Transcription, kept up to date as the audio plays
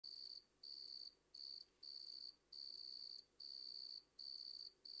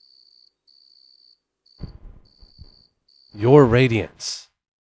Your radiance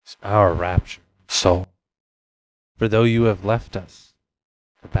is our rapture, soul. For though you have left us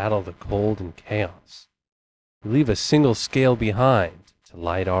to battle the cold and chaos, you leave a single scale behind to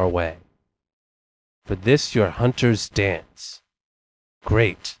light our way. For this your hunters dance.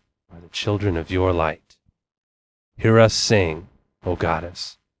 Great are the children of your light. Hear us sing, O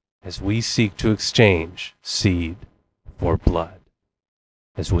Goddess, as we seek to exchange seed for blood,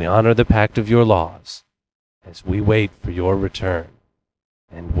 as we honor the pact of your laws, as we wait for your return,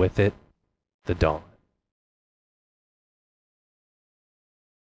 and with it, the dawn.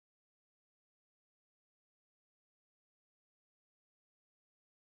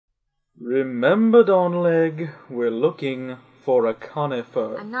 Remember, Dawnleg, we're looking for a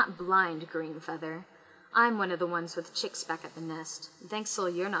conifer. I'm not blind, Greenfeather. I'm one of the ones with chicks back at the nest. Thanks, Sol,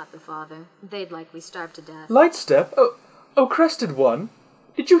 you're not the father. They'd likely starve to death. Lightstep? Oh, Crested One.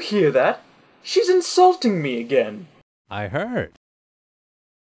 Did you hear that? She's insulting me again. I heard.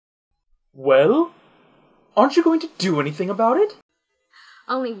 Well? Aren't you going to do anything about it?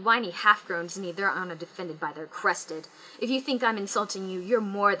 Only whiny half-growns need their honor defended by their crested. If you think I'm insulting you, you're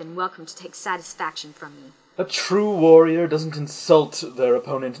more than welcome to take satisfaction from me. A true warrior doesn't insult their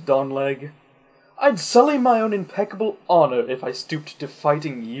opponent, Dawnleg. I'd sully my own impeccable honor if I stooped to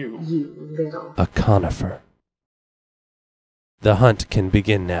fighting you. You little... A conifer. The hunt can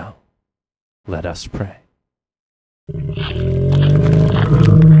begin now. Let us pray.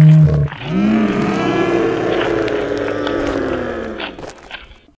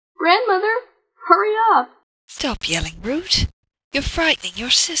 Grandmother, hurry up! Stop yelling, Root. You're frightening your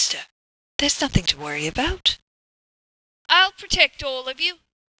sister. There's nothing to worry about. I'll protect all of you.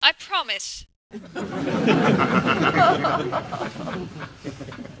 I promise.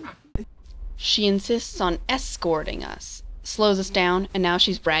 She insists on escorting us, slows us down, and now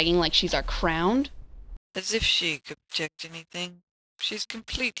she's bragging like she's our crown? As if she could protect anything. She's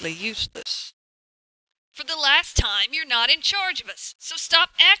completely useless. For the last time, you're not in charge of us, so stop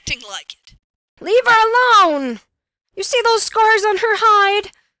acting like it. Leave her alone! You see those scars on her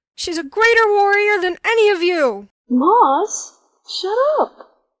hide? She's a greater warrior than any of you! Moss, shut up!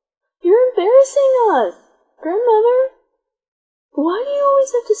 You're embarrassing us! Grandmother? Why do you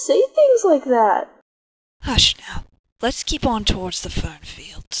always have to say things like that? Hush now. Let's keep on towards the fern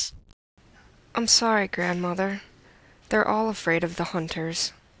fields. I'm sorry, Grandmother. They're all afraid of the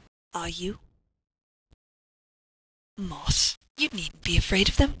hunters. Are you? Moss, you needn't be afraid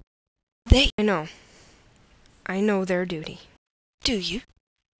of them. I know. I know their duty. Do you?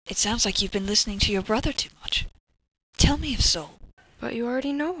 It sounds like you've been listening to your brother too much. Tell me of Sol. But you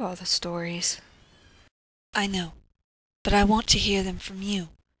already know all the stories. I know, but I want to hear them from you.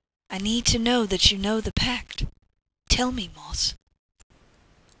 I need to know that you know the Pact. Tell me, Moss.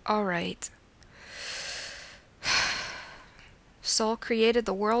 All right. Sol created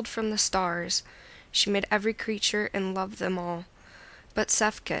the world from the stars. She made every creature and loved them all. But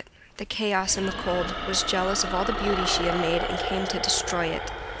Sefket, the chaos and the cold, was jealous of all the beauty she had made and came to destroy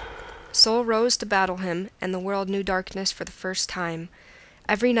it. Sol rose to battle him, and the world knew darkness for the first time.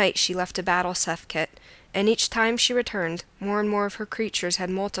 Every night she left to battle Sefket, and each time she returned, more and more of her creatures had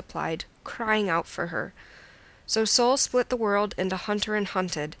multiplied, crying out for her. So Sol split the world into hunter and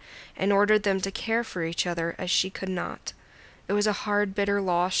hunted, and ordered them to care for each other as she could not. It was a hard, bitter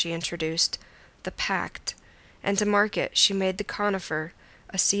law she introduced, the Pact, and to mark it she made the conifer,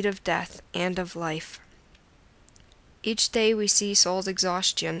 a seed of death and of life. Each day we see Sol's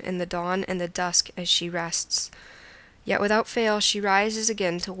exhaustion in the dawn and the dusk as she rests. Yet without fail she rises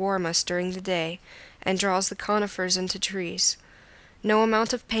again to warm us during the day, and draws the conifers into trees. No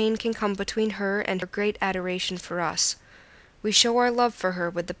amount of pain can come between her and her great adoration for us. We show our love for her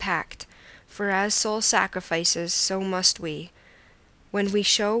with the Pact, for as Sol sacrifices, so must we. When we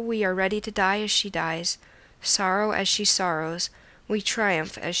show we are ready to die as she dies, sorrow as she sorrows, we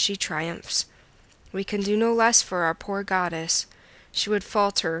triumph as she triumphs. We can do no less for our poor goddess. She would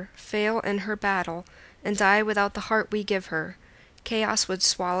falter, fail in her battle, and die without the heart we give her. Chaos would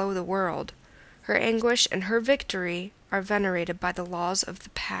swallow the world. Her anguish and her victory are venerated by the laws of the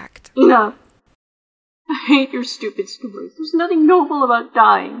Pact. Enough. I hate your stupid stories. There's nothing noble about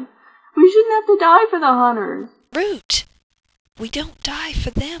dying. We shouldn't have to die for the hunters. Root! We don't die for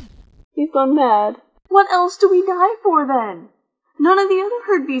them. You've gone mad. What else do we die for, then? None of the other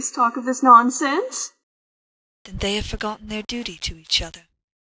herd beasts talk of this nonsense. Then they have forgotten their duty to each other.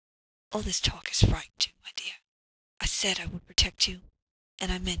 All this talk is fright too, my dear. I said I would protect you,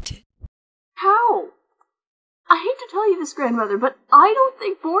 and I meant it. How? I hate to tell you this, Grandmother, but I don't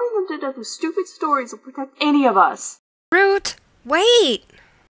think boring them to death with stupid stories will protect any of us. Root, wait!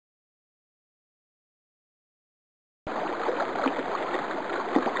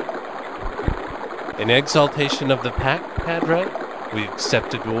 In exaltation of the Pact, Padre, we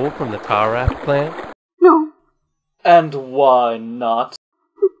accept a duel from the Tarap clan. No, And why not?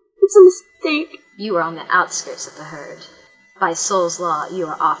 it's a mistake. You are on the outskirts of the herd. By Soul's law, you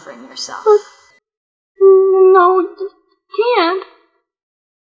are offering yourself. No, you can't.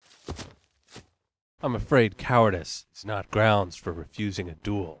 I'm afraid cowardice is not grounds for refusing a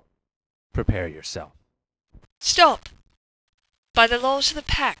duel. Prepare yourself. Stop! By the laws of the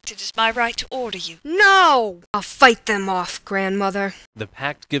Pact, it is my right to order you. No! I'll fight them off, grandmother. The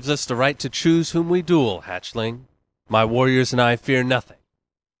Pact gives us the right to choose whom we duel, hatchling. My warriors and I fear nothing,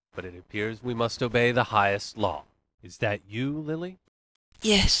 but it appears we must obey the highest law. Is that you, Lily?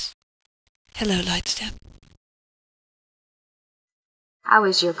 Yes. Hello, Lightstep. How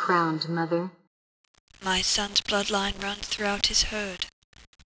is your crowned mother? My son's bloodline runs throughout his herd.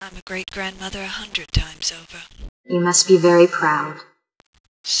 I'm a great-grandmother 100 times over. You must be very proud.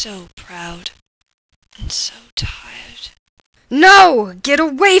 So proud. And so tired. No! Get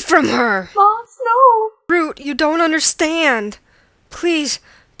away from her! Boss, no. Root, you don't understand. Please,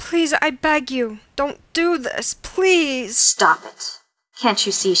 please, I beg you. Don't do this, please. Stop it. Can't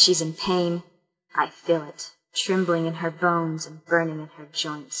you see she's in pain? I feel it, trembling in her bones and burning in her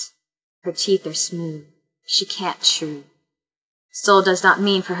joints. Her teeth are smooth. She can't chew. Soul does not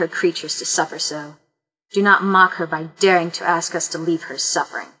mean for her creatures to suffer so. Do not mock her by daring to ask us to leave her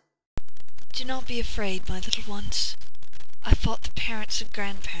suffering. Do not be afraid, my little ones. I fought the parents and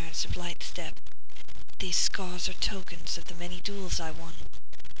grandparents of Lightstep. These scars are tokens of the many duels I won.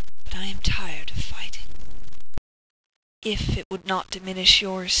 But I am tired of fighting. If it would not diminish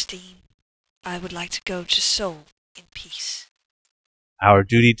your esteem, I would like to go to Soul in peace. Our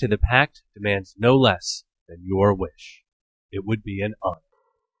duty to the Pact demands no less than your wish. It would be an honor.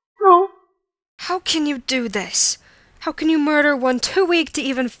 No. How can you do this? How can you murder one too weak to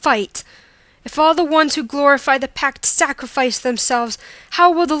even fight? If all the ones who glorify the Pact sacrifice themselves,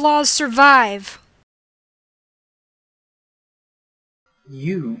 how will the laws survive?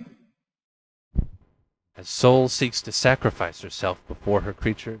 You. As Soul seeks to sacrifice herself before her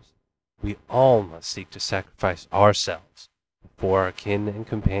creatures, we all must seek to sacrifice ourselves before our kin and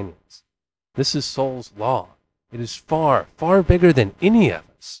companions. This is Soul's law. It is far, far bigger than any of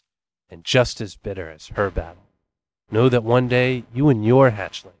us, and just as bitter as her battle. Know that one day you and your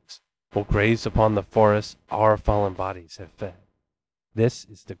hatchlings will graze upon the forests our fallen bodies have fed. This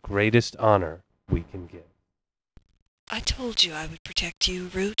is the greatest honor we can give. I told you I would protect you,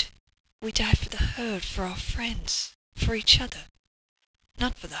 Root. We die for the herd, for our friends, for each other.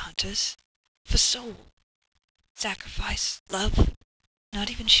 Not for the hunters, for Soul. Sacrifice, love,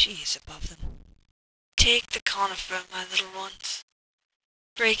 not even she is above them. Take the conifer, my little ones.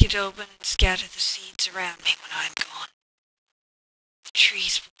 Break it open and scatter the seeds around me when I am gone. The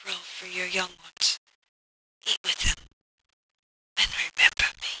trees will grow for your young ones. Eat with them, and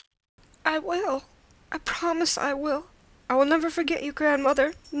remember me. I will. I promise I will. I will never forget you,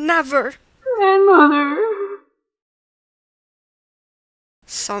 grandmother. Never. Grandmother.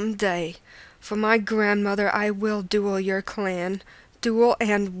 Someday, for my grandmother, I will duel your clan. Duel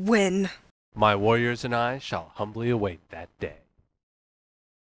and win. My warriors and I shall humbly await that day.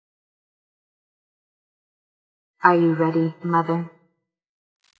 Are you ready, Mother?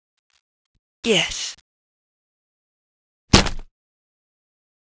 Yes.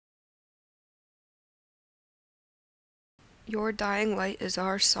 Your dying light is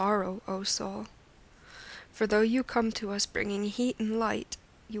our sorrow, O Soul. For though you come to us bringing heat and light,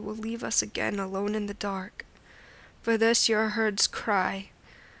 you will leave us again alone in the dark. For this your herds cry.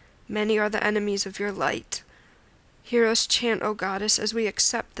 Many are the enemies of your light. Hear us chant, O Goddess, as we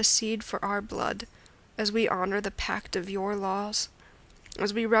accept the seed for our blood, as we honor the pact of your laws,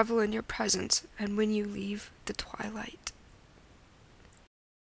 as we revel in your presence, and when you leave the twilight.